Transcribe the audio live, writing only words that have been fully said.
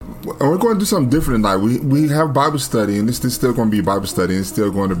we're going to do something different tonight. We have Bible study, and this is still going to be Bible study. And it's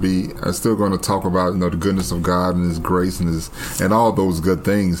still going to be still going to talk about the goodness of God and His grace and all those good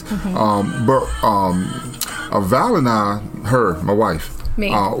things. But Val and I, my wife, me,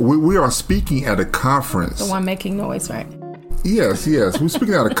 we are speaking at a conference. The one making noise, right? Yes. We're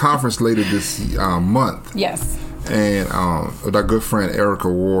speaking at a conference later this month. Yes. And with our good friend Erica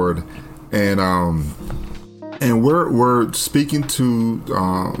Ward, and we're speaking to.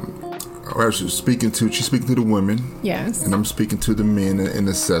 She's speaking to the women. Yes. And I'm speaking to the men in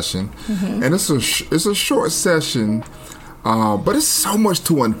the session. And it's a short session, but it's so much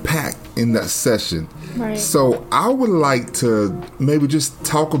to unpack in that session. Right. So I would like to maybe just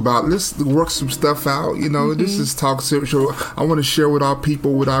talk about, let's work some stuff out. This is Talk Spiritual. I want to share with our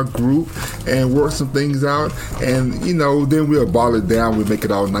people, with our group, and work some things out. And, then we'll ball it down. We'll make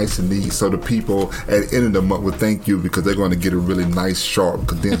it all nice and neat. So the people at the end of the month will thank you because they're going to get a really nice, sharp,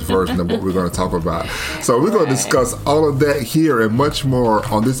 condensed version of what we're going to talk about. So we're going to discuss all of that here and much more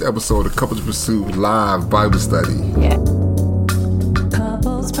on this episode of Couples Pursuit Live Bible Study. Yeah.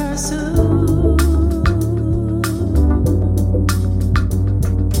 Couples Pursuit.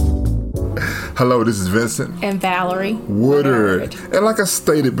 Hello, this is Vincent. And Valerie Woodard. And like I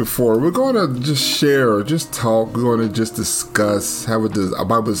stated before, we're going to just share, just talk. We're going to just discuss, have a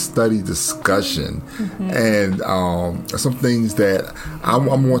Bible study discussion. And some things that I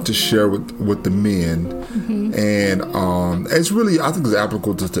want to share with the men. And it's really, I think it's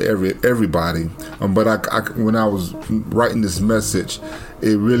applicable to everybody. But when I was writing this message,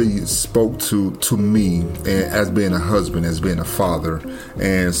 it really spoke to me as being a husband, as being a father.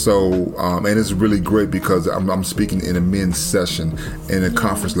 And so, and it's really great because I'm speaking in a men's session in a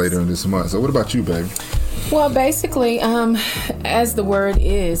conference later in this month. So what about you, baby? Well, basically, as the word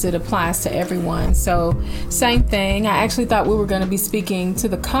is, it applies to everyone. So same thing. I actually thought we were going to be speaking to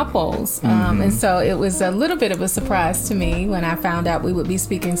the couples. And so it was a little bit of a surprise to me when I found out we would be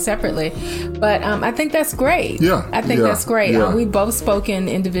speaking separately. But I think that's great. Yeah. I think that's great. Yeah. We've both spoken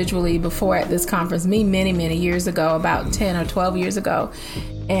individually before at this conference, me many, many years ago, about 10 or 12 years ago.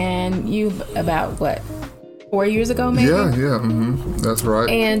 And you about, 4 years ago, maybe? Yeah, that's right.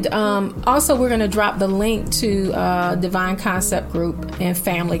 And also, we're going to drop the link to Divine Concept Group and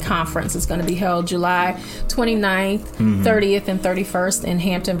Family Conference. It's going to be held July 29th, 30th, and 31st in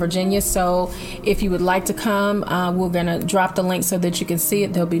Hampton, Virginia. So if you would like to come, we're going to drop the link so that you can see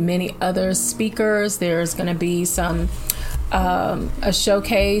it. There'll be many other speakers. There's going to be some a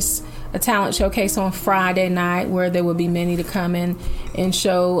showcase, a talent showcase on Friday night where there will be many to come in and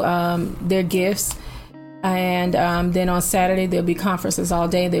show their gifts. And then on Saturday, there'll be conferences all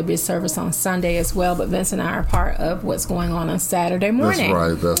day. There'll be a service on Sunday as well. But Vince and I are part of what's going on Saturday morning.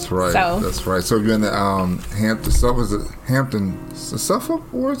 That's right. So if you're in the Hampton,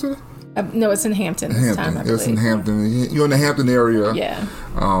 Suffolk, or is it? No, it's in Hampton this time, I believe. It's in Hampton. You're in the Hampton area. Yeah.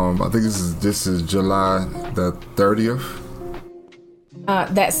 I think this is July the 30th.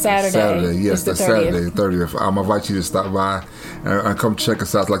 That Saturday. Yes, that's Saturday, 30th. I'm going to invite you to stop by and come check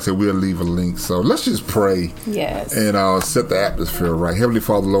us out. Like I said, we'll leave a link. So let's just pray. Yes. And set the atmosphere right. Heavenly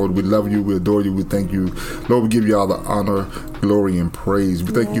Father, Lord, we love you. We adore you. We thank you. Lord, we give you all the honor, glory, and praise.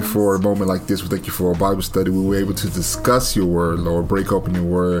 We thank you for a moment like this. We thank you for a Bible study. We were able to discuss your word, Lord, break open your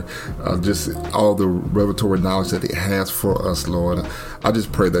word, just all the revelatory knowledge that it has for us, Lord. I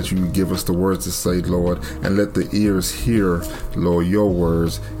just pray that you give us the words to say, Lord, and let the ears hear, Lord, your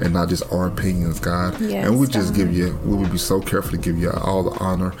words and not just our opinions, God. Yes, and we just we will be so careful to give you all the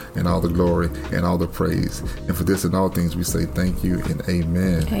honor and all the glory and all the praise. And for this and all things, we say thank you and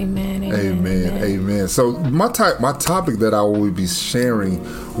amen. Amen. Amen. Amen. So my topic that I will be sharing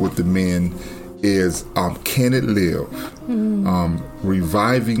with the men is can it live?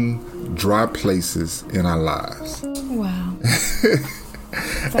 Reviving dry places in our lives. Wow.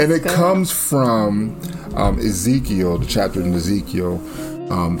 And it comes from Ezekiel, the chapter in Ezekiel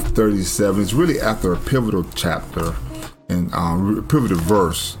 37. It's really after a pivotal chapter and pivotal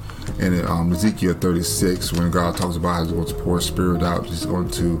verse in Ezekiel 36, when God talks about how He's going to pour His Spirit out. He's going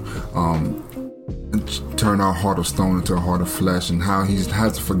to turn our heart of stone into a heart of flesh, and how He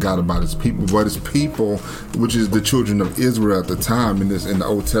hasn't forgot about His people. But His people, which is the children of Israel at the time in the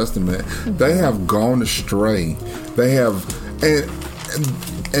Old Testament, they have gone astray. They have,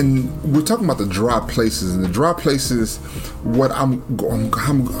 and we're talking about the dry places. And the dry places, what I'm going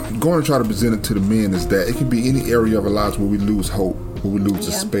to try to present it to the men is that it can be any area of our lives where we lose hope, where we lose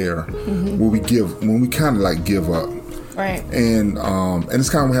despair, where we kind of like give up. Right. And it's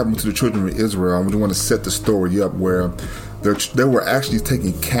kind of what happened to the children of Israel. We want to set the story up where they were actually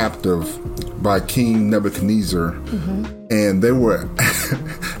taken captive by King Nebuchadnezzar, and they were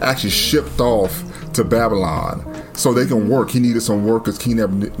actually shipped off to Babylon so they can work. He needed some workers. King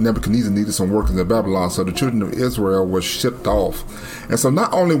Nebuchadnezzar needed some workers in Babylon, so the children of Israel were shipped off. And so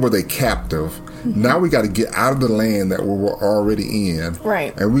not only were they captive, now we got to get out of the land that we were already in,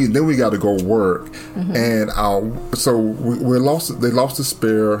 right? And then we got to go work. And so we lost. They lost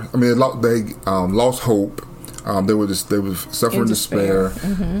despair. I mean, they lost hope. They were suffering despair,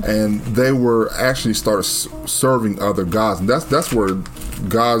 and they were actually started serving other gods, and that's where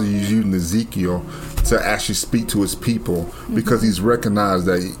God is using Ezekiel to actually speak to his people, because he's recognized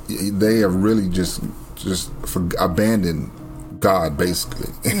that they have really just abandoned God,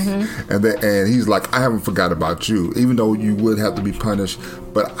 basically. And he's like, I haven't forgot about you, even though you would have to be punished,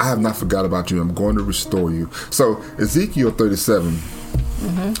 but I have not forgot about you. I'm going to restore you. So Ezekiel 37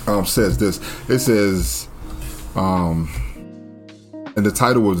 says this. It says, and the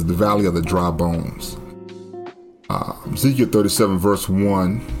title was The Valley of the Dry Bones. Ezekiel 37 verse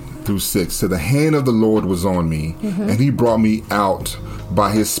 1-6 said, the hand of the Lord was on me, and he brought me out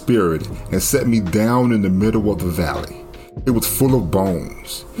by his spirit and set me down in the middle of the valley. It was full of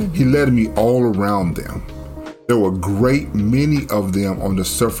bones. He led me all around them. There were a great many of them on the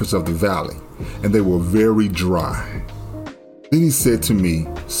surface of the valley, and they were very dry. Then he said to me,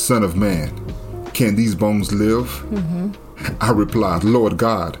 Son of man, can these bones live? I replied, Lord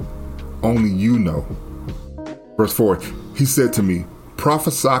God, only you know. Verse 4, he said to me,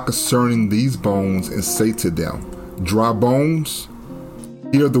 prophesy concerning these bones and say to them, dry bones,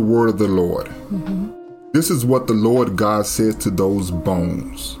 hear the word of the Lord. This is what the Lord God said to those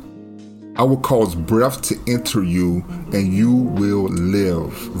bones. I will cause breath to enter you, and you will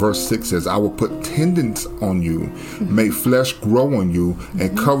live. Verse 6 says, I will put tendons on you, make flesh grow on you,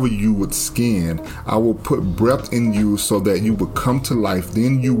 and cover you with skin. I will put breath in you so that you will come to life.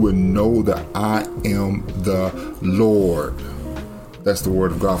 Then you will know that I am the Lord. That's the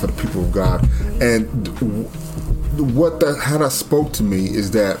word of God for the people of God. And how that spoke to me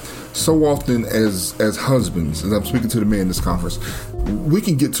is that so often as husbands, and I'm speaking to the men in this conference, we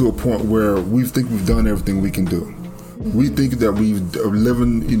can get to a point where we think we've done everything we can do. We think that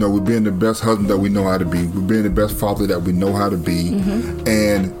we're being the best husband that we know how to be. We're being the best father that we know how to be.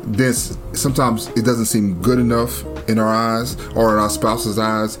 And this, sometimes it doesn't seem good enough in our eyes or in our spouse's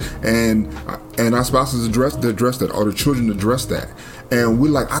eyes. And our spouses address that, or the children address that. And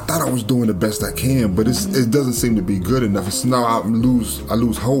we're like, I thought I was doing the best I can, but it doesn't seem to be good enough. It's now I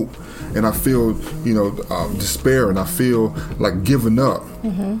lose hope, and I feel despair, and I feel like giving up.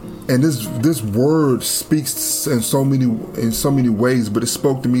 And this word speaks in so many ways, but it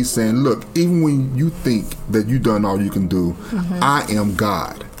spoke to me saying, look, even when you think that you've done all you can do, I am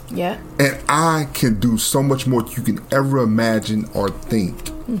God. Yeah. And I can do so much more than you can ever imagine or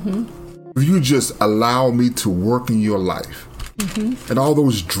think. If you just allow me to work in your life. And all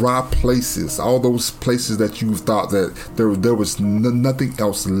those dry places, all those places that you thought that there was nothing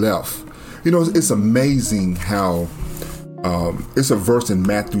else left. It's amazing how it's a verse in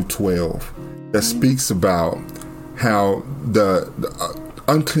Matthew 12 that speaks about how the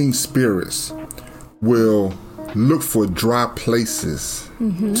unclean spirits will look for dry places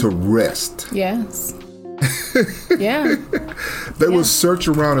to rest. Yes. Yeah. They will search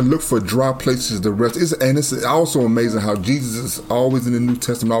around and look for dry places to rest. It's also amazing how Jesus is always in the New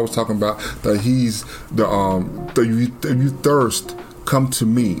Testament always talking about that he's if you thirst, come to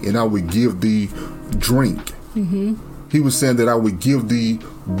me and I will give thee drink. He was saying that I would give thee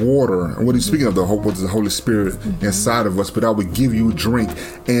water, and what he's speaking of, the Holy Spirit inside of us, but I would give you drink.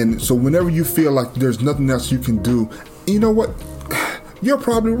 And so whenever you feel like there's nothing else you can do, you know what? You're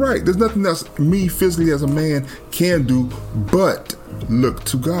probably right. There's nothing else me physically as a man can do but look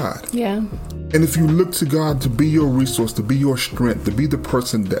to God. Yeah. And if you look to God to be your resource, to be your strength, to be the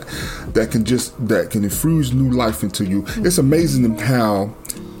person that can infuse new life into you, it's amazing how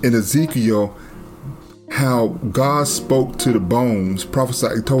in Ezekiel, how God spoke to the bones,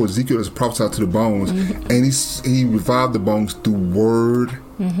 prophesied. He told Ezekiel to prophesy to the bones, and he revived the bones through word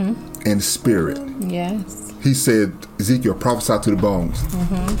and spirit. Yes. He said, Ezekiel, prophesy to the bones.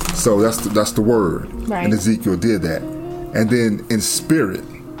 So that's the word. Right. And Ezekiel did that. And then in spirit,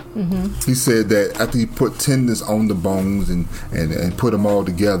 he said that after he put tendons on the bones and put them all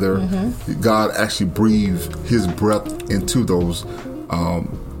together, God actually breathed his breath into those.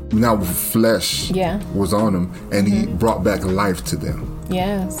 Now flesh was on them, and he brought back life to them.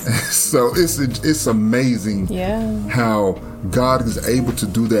 Yes. So it's amazing how God is able to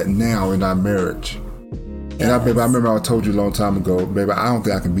do that now in our marriage. And I remember I told you a long time ago, baby, I don't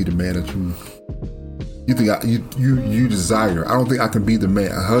think I can be the man that you think you desire. I don't think I can be the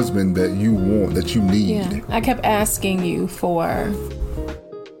man, a husband that you want, that you need. Yeah. I kept asking you for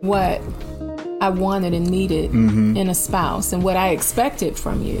what I wanted and needed in a spouse and what I expected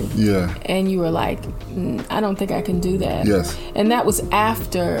from you. Yeah. And you were like, I don't think I can do that. Yes. And that was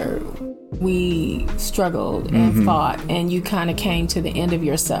after we struggled and fought, and you kind of came to the end of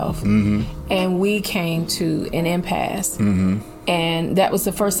yourself. And we came to an impasse. And that was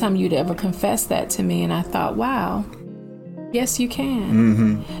the first time you'd ever confessed that to me. And I thought, wow, yes, you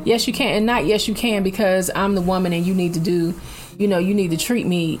can. Yes, you can. And not yes, you can because I'm the woman and you need to do, you need to treat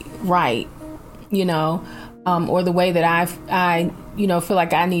me right, or the way that I feel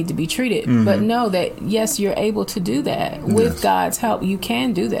like I need to be treated. But know that, yes, you're able to do that. With God's help, you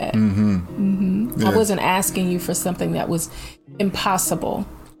can do that. Yeah. I wasn't asking you for something that was impossible.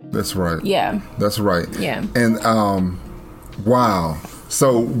 That's right. Yeah. That's right. Yeah. And, wow.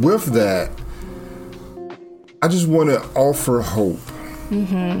 So with that, I just want to offer hope.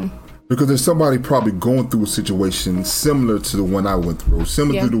 Because there's somebody probably going through a situation similar to the one I went through,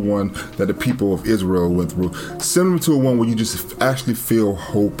 similar to the one that the people of Israel went through, similar to one where you just actually feel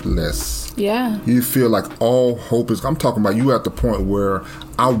hopeless. Yeah. You feel like all hope is, I'm talking about you at the point where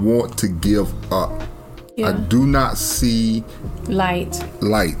I want to give up. Yeah. I do not see light at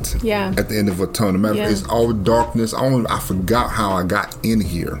the end of a tunnel. It's all darkness. I forgot how I got in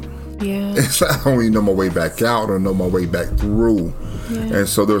here. Yeah. I don't even know my way back out or know my way back through. Yeah. And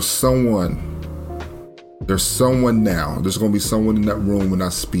so there's someone now. There's going to be someone in that room when I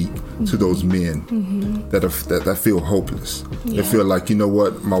speak to those men that feel hopeless. They feel like, you know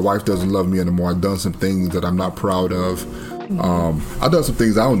what, my wife doesn't love me anymore. I've done some things that I'm not proud of. I've done some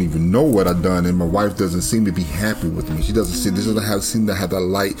things I don't even know what I've done, and my wife doesn't seem to be happy with me. She doesn't seem to have that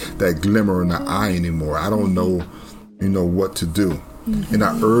light, that glimmer in the eye anymore. I don't know, what to do. And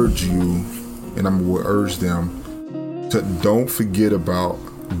I urge you, and I'm going to urge them, to don't forget about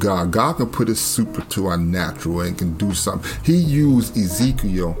God. God can put his super to our natural and can do something. He used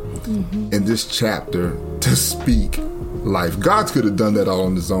Ezekiel in this chapter to speak life. God could have done that all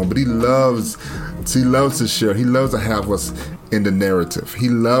on his own, but he loves to share. He loves to have us in the narrative. He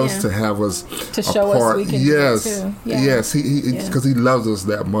loves to have us to show us we can do it too. Yes, because he loves us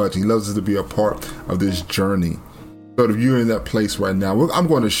that much. He loves us to be a part of this journey. So if you're in that place right now, I'm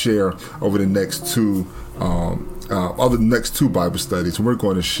going to share over the next two Bible studies. We're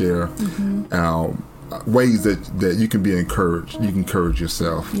going to share ways that you can be encouraged. You can encourage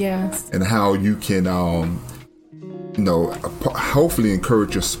yourself. Yes. And how you can, hopefully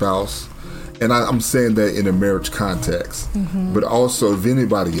encourage your spouse. And I'm saying that in a marriage context, but also if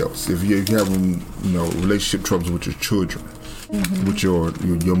anybody else, if you're having, relationship troubles with your children, with your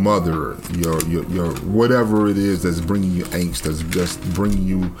mother, your whatever it is that's bringing you angst, that's just bringing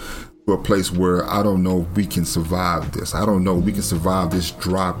you to a place where I don't know if we can survive this. I don't know if we can survive this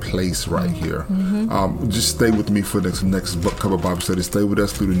dry place right here. Just stay with me for the next couple of Bible studies. Stay with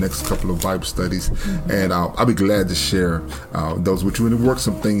us through the next couple of Bible studies, and I'll be glad to share those with you and work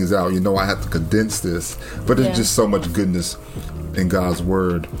some things out. I have to condense this, but there's just so much goodness in God's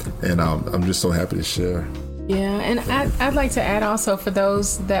Word, and I'm just so happy to share. Yeah, and I'd like to add also for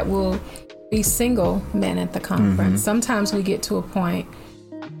those that will be single men at the conference. Sometimes we get to a point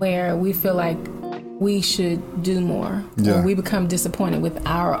where we feel like we should do more, or we become disappointed with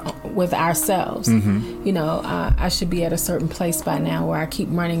ourselves. I should be at a certain place by now where I keep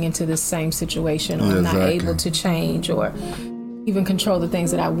running into this same situation, or I'm not able to change or even control the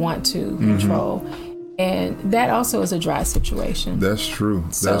things that I want to control. And that also is a dry situation. That's true.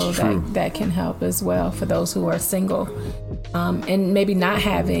 That's true. That can help as well for those who are single, and maybe not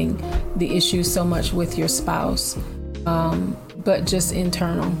having the issue so much with your spouse, but just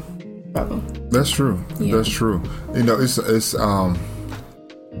internal struggle. That's true. Yeah. That's true. It's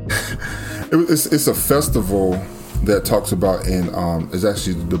a festival that talks about it's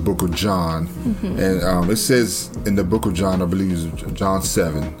actually the book of John, and it says in the book of John, I believe it's John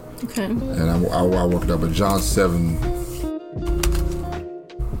 7. Okay. And I worked it up, but John 7,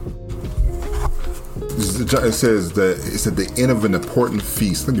 it says that it's at the end of an important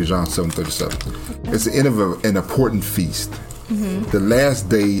feast. Look at John 7:37. Okay. It's the end of an important feast. The last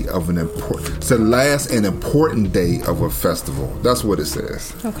day of it's the last and important day of a festival. That's what it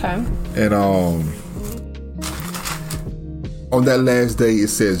says. Okay. And on that last day, it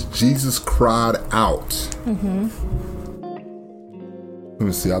says Jesus cried out. Let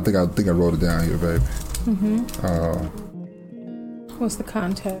me see. I think I wrote it down here, baby. What's the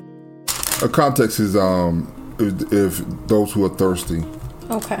context? The context is if those who are thirsty.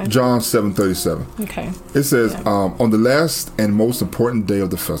 Okay. John 7:37. Okay. It says, on the last and most important day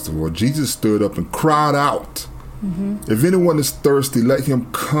of the festival, Jesus stood up and cried out, "If anyone is thirsty, let him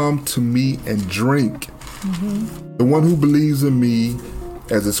come to me and drink. The one who believes in me,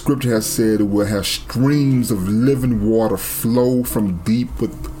 as the scripture has said, it will have streams of living water flow from deep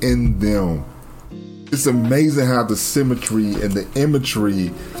within them. It's amazing how the symmetry and the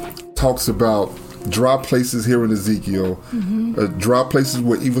imagery talks about dry places here in Ezekiel, dry places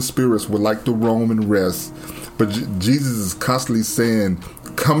where evil spirits would like to roam and rest. But Jesus is constantly saying,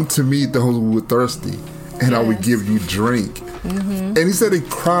 come to me, those who are thirsty, and I will give you drink. And he said he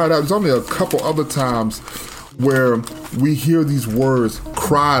cried out. There's only a couple other times where we hear these words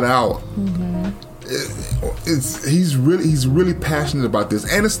cried out. He's really passionate about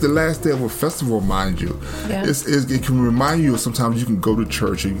this, and it's the last day of a festival, mind you. It can remind you of sometimes you can go to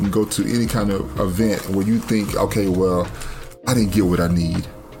church or you can go to any kind of event where you think, okay, well, I didn't get what I need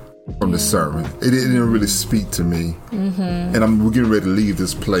from the sermon. It didn't really speak to me, and we're getting ready to leave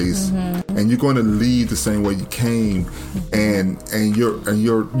this place, and you're going to leave the same way you came, and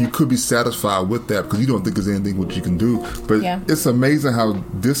you could be satisfied with that because you don't think there's anything what you can do. But it's amazing how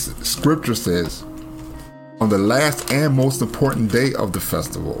this scripture says, on the last and most important day of the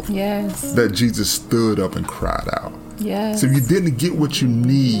festival, that Jesus stood up and cried out. So if you didn't get what you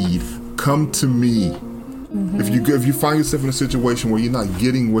need, come to me. If you find yourself in a situation where you're not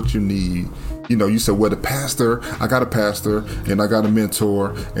getting what you need, you say, well, I got a pastor and I got a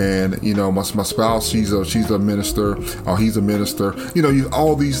mentor, and my spouse, she's a minister, or he's a minister. You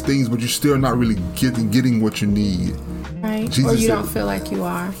all these things, but you're still not really getting what you need. Right. Jesus, or you don't feel like you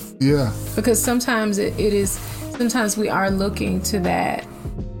are. Yeah. Because sometimes sometimes we are looking to that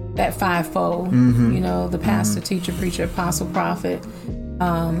fivefold, the pastor, teacher, preacher, apostle, prophet,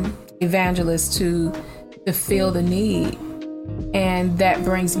 evangelist to fill the need. And that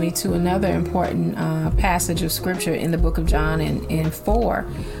brings me to another important passage of scripture in the book of John in 4,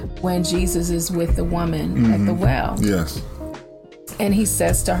 when Jesus is with the woman at the well. Yes. And he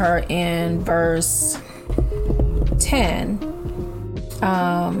says to her in verse 10,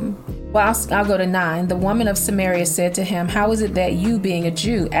 I'll go to 9. The woman of Samaria said to him, how is it that you, being a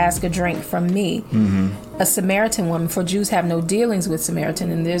Jew, ask a drink from me, a Samaritan woman? For Jews have no dealings with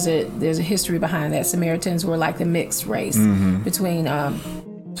Samaritan, and there's a history behind that. Samaritans were like the mixed race between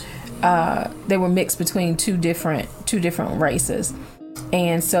they were mixed between two different races.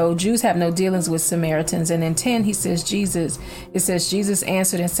 And so Jews have no dealings with Samaritans. And in 10, Jesus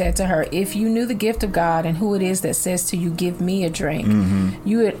answered and said to her, if you knew the gift of God and who it is that says to you, give me a drink,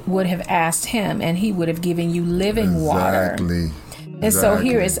 you would have asked him, and he would have given you living water. And so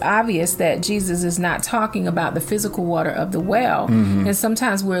here it's obvious that Jesus is not talking about the physical water of the well. And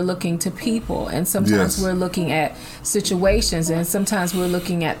sometimes we're looking to people, and sometimes we're looking at situations, and sometimes we're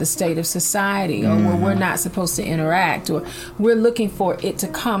looking at the state of society, or where we're not supposed to interact, or we're looking for it to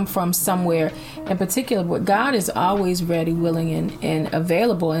come from somewhere in particular. But God is always ready, willing, and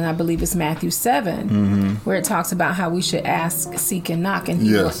available. And I believe it's Matthew 7, where it talks about how we should ask, seek, and knock, and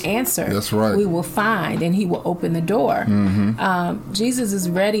he will answer. That's right. We will find, and he will open the door. Jesus is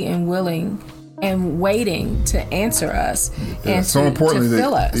ready and willing and waiting to answer us, and so importantly, to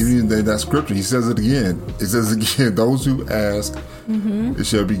fill us. Even that scripture, he says it again. It says again, those who ask, it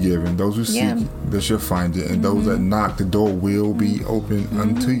shall be given. Those who seek, they shall find it. And those that knock, the door will be open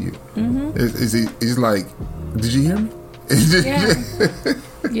unto you. It's like, did you hear me?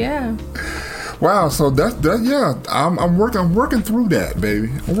 Yeah. Wow, so I'm working through that, baby.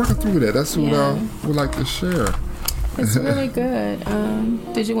 I'm working through that. That's what I would like to share. It's really good.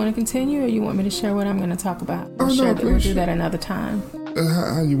 Did you want to continue, or you want me to share what I'm going to talk about? We'll do that another time.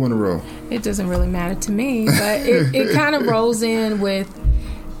 How you want to roll? It doesn't really matter to me, but it kind of rolls in with.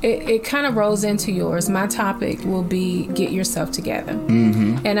 It kind of rolls into yours. My topic will be get yourself together,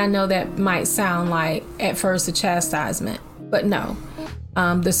 and I know that might sound like at first a chastisement, but no.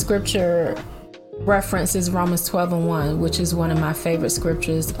 The scripture reference is Romans 12:1, which is one of my favorite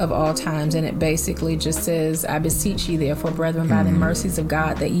scriptures of all times, and it basically just says, I beseech ye therefore, brethren, by the mercies of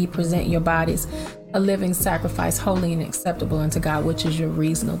God, that ye present your bodies a living sacrifice, holy and acceptable unto God, which is your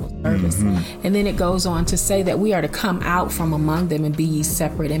reasonable service. And then it goes on to say that we are to come out from among them and be ye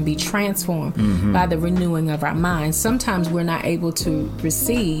separate and be transformed by the renewing of our minds. Sometimes we're not able to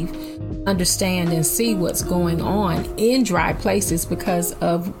receive, understand, and see what's going on in dry places because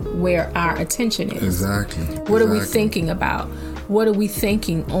of where our attention is. Exactly. What are we thinking about? What are we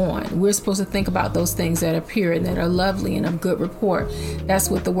thinking on? We're supposed to think about those things that are pure and that are lovely and of good report. That's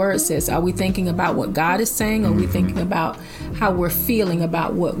what the word says. Are we thinking about what God is saying? Are we thinking about how we're feeling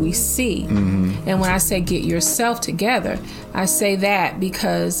about what we see? And when I say get yourself together, I say that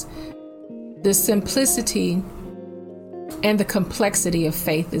because the simplicity and the complexity of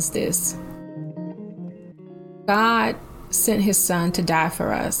faith is this. God sent his son to die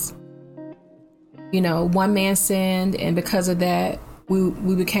for us. One man sinned, and because of that,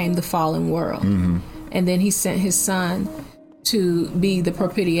 we became the fallen world. And then he sent his son to be the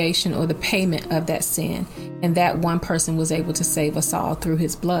propitiation or the payment of that sin. And that one person was able to save us all through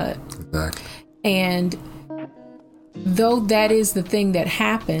his blood. Exactly. And though that is the thing that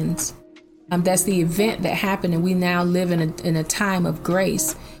happens, that's the event that happened, and we now live in a time of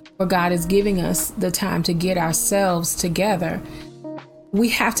grace where God is giving us the time to get ourselves together. We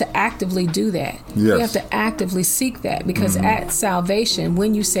have to actively do that. Yes. We have to actively seek that, because at salvation,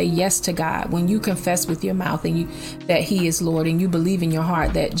 when you say yes to God, when you confess with your mouth that he is Lord, and you believe in your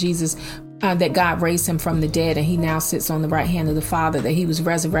heart that Jesus, that God raised him from the dead and he now sits on the right hand of the Father, that he was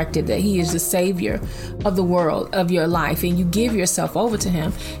resurrected, that he is the Savior of the world, of your life, and you give yourself over to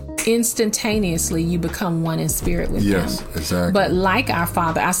him, instantaneously you become one in spirit with him. Yes, exactly. But like our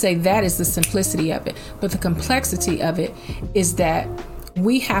Father, I say that is the simplicity of it. But the complexity of it is that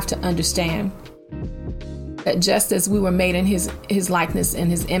we have to understand that just as we were made in his likeness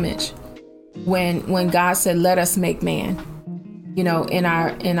and his image, when God said, let us make man, in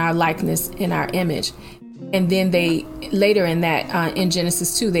our likeness, in our image. And then they later in that in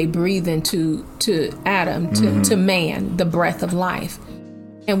Genesis 2, they breathed into Adam, to man, the breath of life.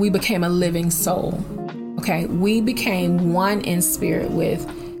 And we became a living soul. Okay. We became one in spirit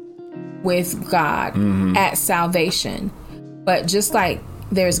with God at salvation. But just like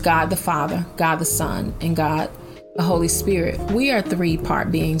there's God the Father, God the Son, and God the Holy Spirit, we are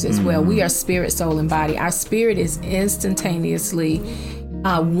 3-part beings as well. We are spirit, soul, and body. Our spirit is instantaneously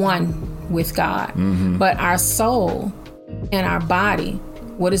one with God. But our soul and our body,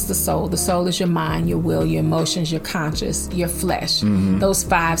 what is the soul? The soul is your mind, your will, your emotions, your conscience, your flesh. Those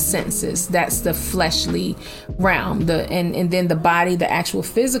 5 senses. That's the fleshly realm. And then the body, the actual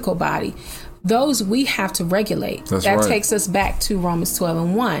physical body. Those we have to regulate. That's that right. takes us back to Romans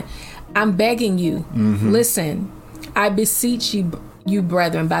 12:1. I'm begging you, listen, I beseech you,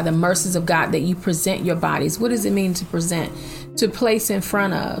 brethren, by the mercies of God, that you present your bodies. What does it mean to present? To place in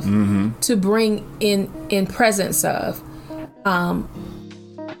front of, to bring in presence of,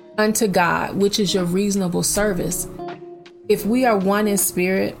 unto God, which is your reasonable service. If we are one in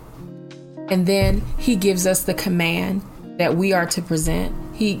spirit, and then he gives us the command that we are to present,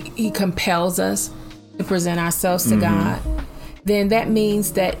 he compels us to present ourselves to God, then that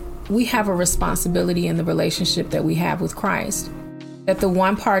means that we have a responsibility in the relationship that we have with Christ. That the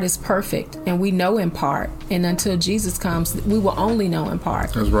one part is perfect and we know in part, and until Jesus comes, we will only know in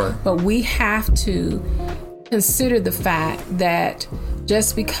part. That's right. But we have to consider the fact that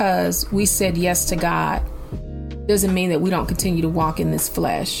just because we said yes to God doesn't mean that we don't continue to walk in this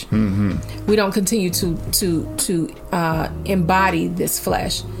flesh. We don't continue to embody this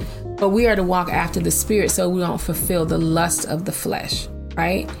flesh, but we are to walk after the Spirit so we don't fulfill the lust of the flesh,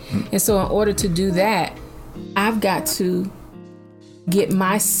 right? And so in order to do that, I've got to get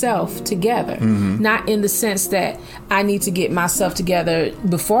myself together, not in the sense that I need to get myself together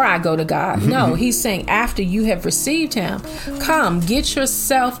before I go to God. No, he's saying after you have received him, come, get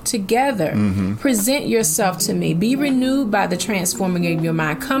yourself together, present yourself to me, be renewed by the transforming of your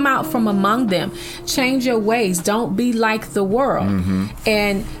mind, come out from among them, change your ways, don't be like the world.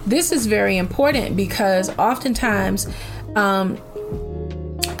 And this is very important because oftentimes I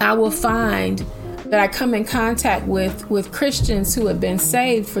will find that I come in contact with Christians who have been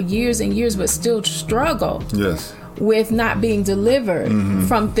saved for years and years but still struggle with not being delivered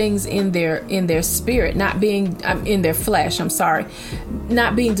from things in their spirit, not being in their flesh,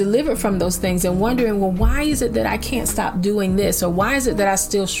 not being delivered from those things, and wondering, well, why is it that I can't stop doing this, or why is it that I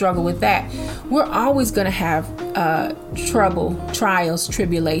still struggle with that? We're always going to have trouble, trials,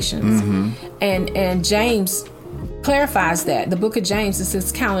 tribulations, and James clarifies that. The book of James, it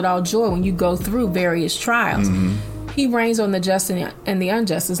says, count it all joy when you go through various trials. He reigns on the just and the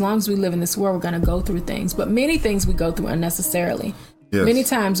unjust. As long as we live in this world, we're going to go through things. But many things we go through unnecessarily. Many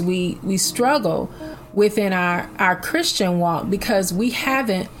times we struggle within our Christian walk because we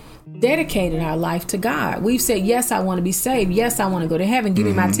haven't dedicated our life to God. We've said, yes, I want to be saved. Yes, I want to go to heaven. Give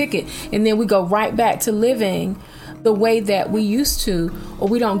me my ticket. And then we go right back to living the way that we used to, or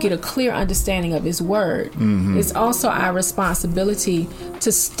we don't get a clear understanding of his word. It's also our responsibility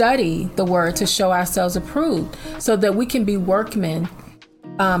to study the word to show ourselves approved so that we can be workmen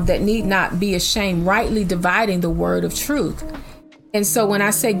that need not be ashamed, rightly dividing the word of truth. And so when I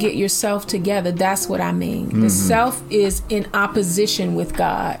say get yourself together, that's what I mean. The self is in opposition with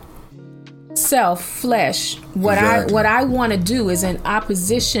God. Self, flesh, what I want to do is in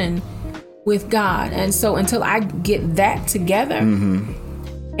opposition with God. And so until I get that together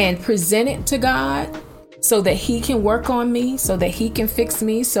and present it to God so that he can work on me, so that he can fix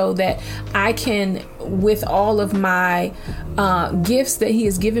me, so that I can with all of my gifts that He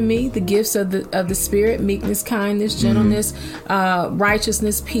has given me, the gifts of the Spirit, meekness, kindness, gentleness,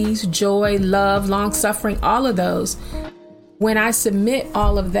 righteousness, peace, joy, love, long suffering, all of those. When I submit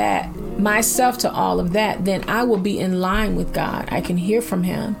all of that, myself to all of that, then I will be in line with God. I can hear from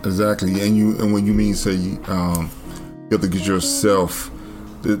Him. Exactly. And when you mean say you have to get yourself,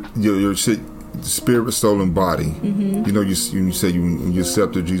 your spirit, soul, and body. You know, you say you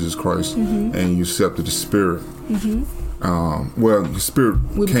accepted Jesus Christ and you accepted the Spirit. Well, the Spirit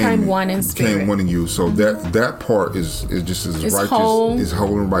became one in spirit. Became one in you. So that part is just as it's righteous, whole, is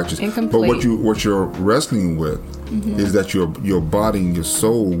whole and righteous. And complete. But what you're wrestling with is that your body and your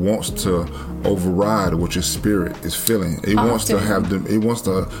soul wants to override what your spirit is feeling. It wants to have them. It wants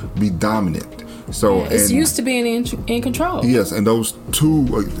to be dominant. So it's used to being in control. Yes, and those two,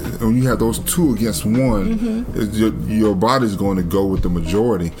 when you have those two against one, your body's going to go with the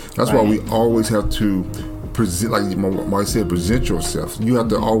majority. That's why we always have to present, like my wife said, present yourself. You have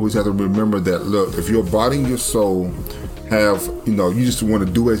to always have to remember that. Look, if your body and your soul have, you just want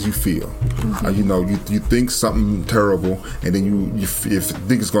to do as you feel. You think something terrible, and then you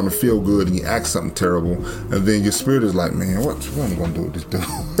think it's going to feel good, and you act something terrible, and then your spirit is like, man, what am I going to do with this dude?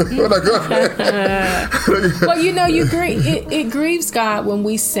 Well, it grieves God when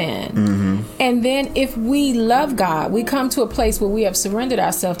we sin. And then if we love God, we come to a place where we have surrendered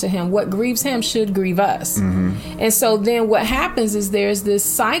ourselves to Him. What grieves Him should grieve us. And so then what happens is there's this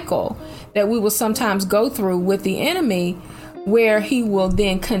cycle that we will sometimes go through with the enemy, where he will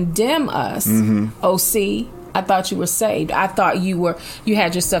then condemn us. Oh, see, I thought you were saved. I thought you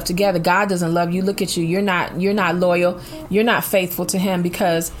had your stuff together. God doesn't love you. Look at you. You're not loyal. You're not faithful to Him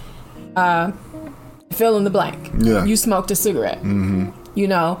because fill in the blank. Yeah. You smoked a cigarette. You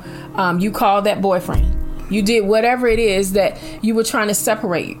called that boyfriend. You did whatever it is that you were trying to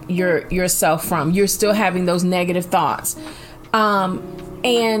separate yourself from. You're still having those negative thoughts.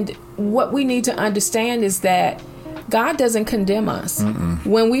 And what we need to understand is that God doesn't condemn us.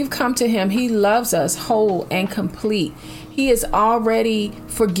 When we've come to Him, He loves us whole and complete. He has already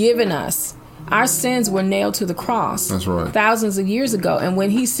forgiven us. Our sins were nailed to the cross. That's right. Thousands of years ago. And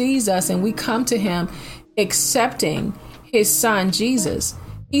when He sees us and we come to Him accepting His Son, Jesus,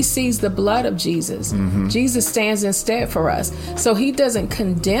 He sees the blood of Jesus. Jesus stands instead for us. So He doesn't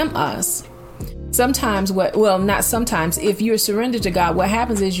condemn us. Sometimes not sometimes, if you're surrendered to God, what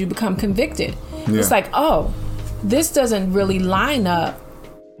happens is you become convicted. Yeah. It's like, oh, this doesn't really line up.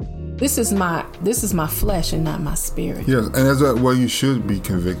 This is my flesh and not my spirit. Yes, and that's where you should be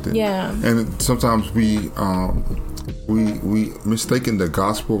convicted. Yeah. And sometimes we mistaken the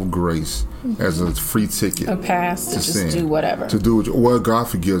gospel of grace as a free ticket, a pass to sin, just do whatever. Well, God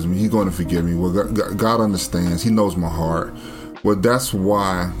forgives me. He's going to forgive me. Well, God understands. He knows my heart. Well, that's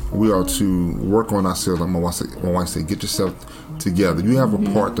why we are to work on ourselves. Like my wife said, get yourself together. You have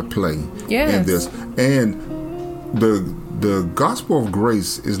a part to play in this. And the gospel of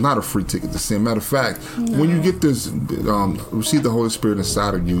grace is not a free ticket to sin. Matter of fact, when you get this, receive the Holy Spirit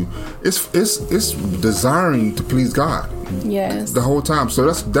inside of you, it's desiring to please God. Yes. The whole time. So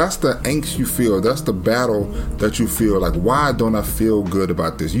that's the angst you feel. That's the battle that you feel. Like, why don't I feel good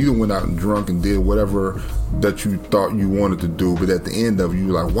about this? You went out and drunk and did whatever that you thought you wanted to do, but at the end of it,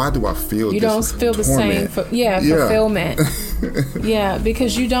 you're like, why do I feel? You don't feel the same. Fulfillment. Yeah,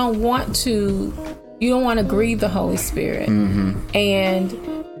 because you don't want to grieve the Holy Spirit. And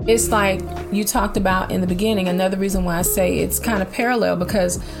it's like you talked about in the beginning. Another reason why I say it's kind of parallel,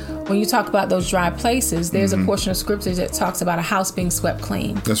 because when you talk about those dry places, there's a portion of scripture that talks about a house being swept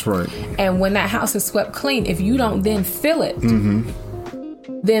clean. That's right. And when that house is swept clean, if you don't then fill it,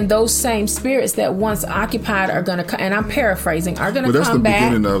 then those same spirits that once occupied are going to come, and I'm paraphrasing, are going to come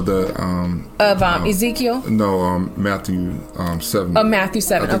back. That's the beginning of the Ezekiel? No, Matthew 7. Oh, Matthew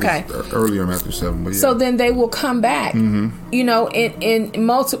 7, okay. Earlier Matthew 7. But yeah. So then they will come back, in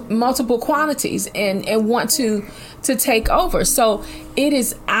multiple quantities and want to take over. So it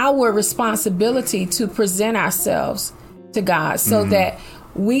is our responsibility to present ourselves to God so that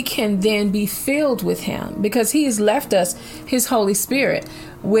we can then be filled with Him, because He has left us His Holy Spirit,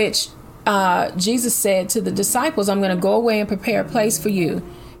 which Jesus said to the disciples, I'm going to go away and prepare a place for you.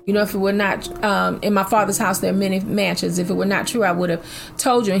 If it were not, in my Father's house there are many mansions. If it were not true, I would have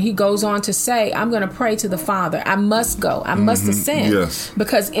told you. And He goes on to say, I'm going to pray to the Father. I must go. I must ascend. Yes.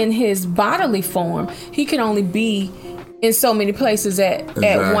 Because in His bodily form, He can only be in so many places at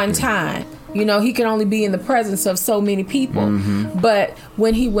one time. You know, he could only be in the presence of so many people. But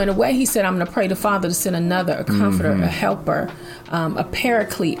when he went away, he said, I'm going to pray the Father to send another, a comforter, a helper, a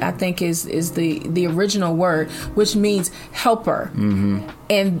paraclete, I think is the original word, which means helper.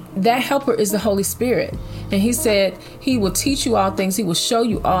 And that helper is the Holy Spirit. And he said, he will teach you all things. He will show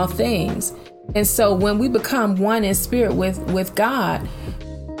you all things. And so when we become one in spirit with God,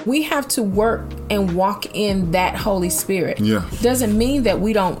 we have to work and walk in that Holy Spirit. Yeah. Doesn't mean that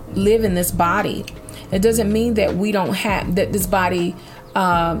we don't live in this body. It doesn't mean that we don't have that this body.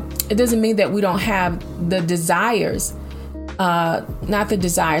 It doesn't mean that we don't have the desires, not the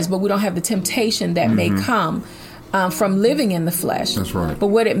desires, but we don't have the temptation that may come from living in the flesh. That's right. But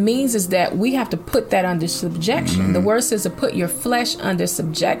what it means is that we have to put that under subjection. The word says to put your flesh under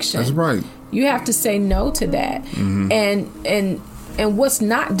subjection. That's right. You have to say no to that. And what's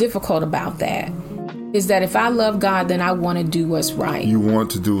not difficult about that is that if I love God, then I want to do what's right. You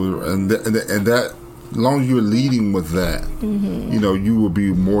want to do it, and that, as long as you're leading with that, you know, you will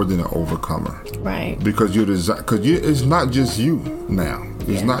be more than an overcomer. Right. Because it's not just you now.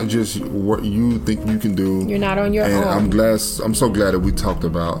 It's not just what you think you can do. You're not on your own. I'm so glad that we talked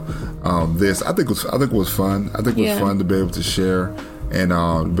about this. I think it was fun. I think it was fun to be able to share.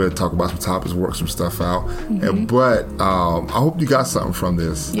 And better talk about some topics, work some stuff out. But I hope you got something from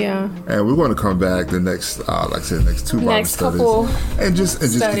this. Yeah. And we're going to come back the next, like I said, next two Bible studies, and just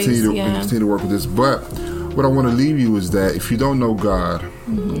continue to work with this. But what I want to leave you is that if you don't know God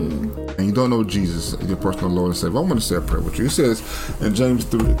and you don't know Jesus, your personal Lord and Savior, I want to say a prayer with you. It says in James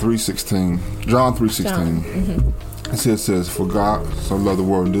 3:16, John 3:16. It says, for God so loved the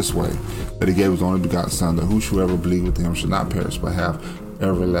world in this way, that he gave his only begotten Son, that whosoever believe with him should not perish, but have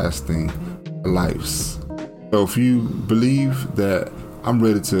everlasting lives. So if you believe that I'm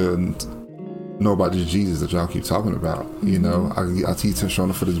ready to know about this Jesus that y'all keep talking about, you know, I teach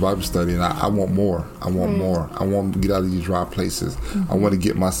showing for this Bible study, and I want more. I want more. I want to get out of these dry places. I want to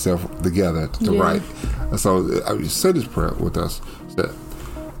get myself together to right. And so I say this prayer with us. Say,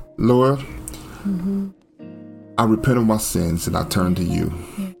 Lord, I repent of my sins and I turn to you.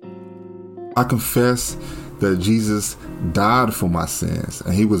 I confess that Jesus died for my sins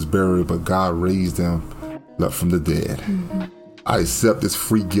and he was buried, but God raised him up from the dead. I accept this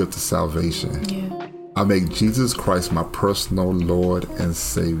free gift of salvation. I make Jesus Christ my personal Lord and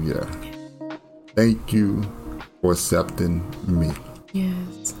Savior. Thank you for accepting me.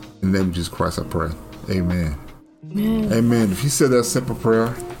 Yes. In the name of Jesus Christ I pray. Amen. Amen. If you said that simple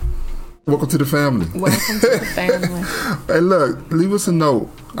prayer, welcome to the family. Welcome to the family. Hey, look, leave us a note,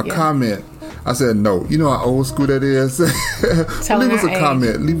 a comment. I said note. You know how old school that is? Leave us a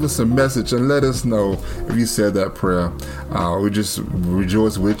comment, leave us a message, and let us know if you said that prayer. We just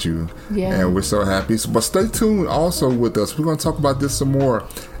rejoice with you, and we're so happy. But stay tuned also with us. We're going to talk about this some more,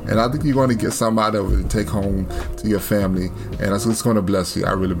 and I think you're going to get something out of it to take home to your family, and it's going to bless you.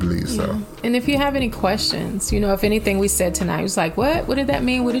 I really believe so. And if you have any questions, you know, if anything we said tonight was like, what did that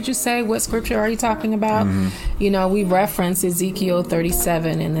mean? What did you say? What scripture are you talking about? You know, we referenced Ezekiel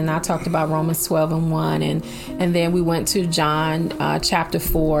 37, and then I talked about Romans 12:1, and then we went to John chapter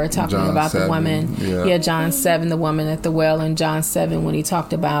 4, talking about 7, the woman. John 7, the woman at the well, and John 7 when he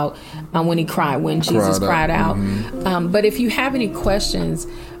talked about when Jesus cried out. But if you have any questions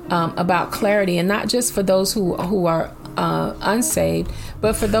about clarity, and not just for those who are unsaved,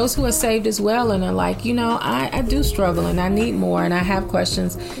 but for those who are saved as well, and are like, you know, I do struggle and I need more and I have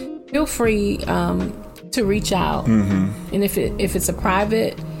questions, feel free to reach out. And if it's a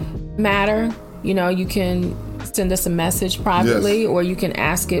private matter, you know, you can send us a message privately, or you can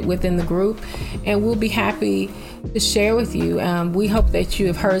ask it within the group, and we'll be happy to share with you. We hope that you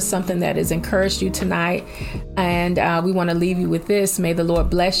have heard something that has encouraged you tonight, and we want to leave you with this. May the Lord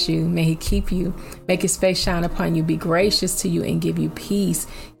bless you. May he keep you, make his face shine upon you, be gracious to you, and give you peace.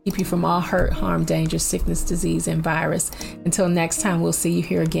 Keep you from all hurt, harm, danger, sickness, disease, and virus. Until next time, we'll see you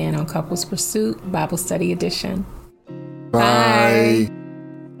here again on Couples Pursuit Bible Study Edition. Bye.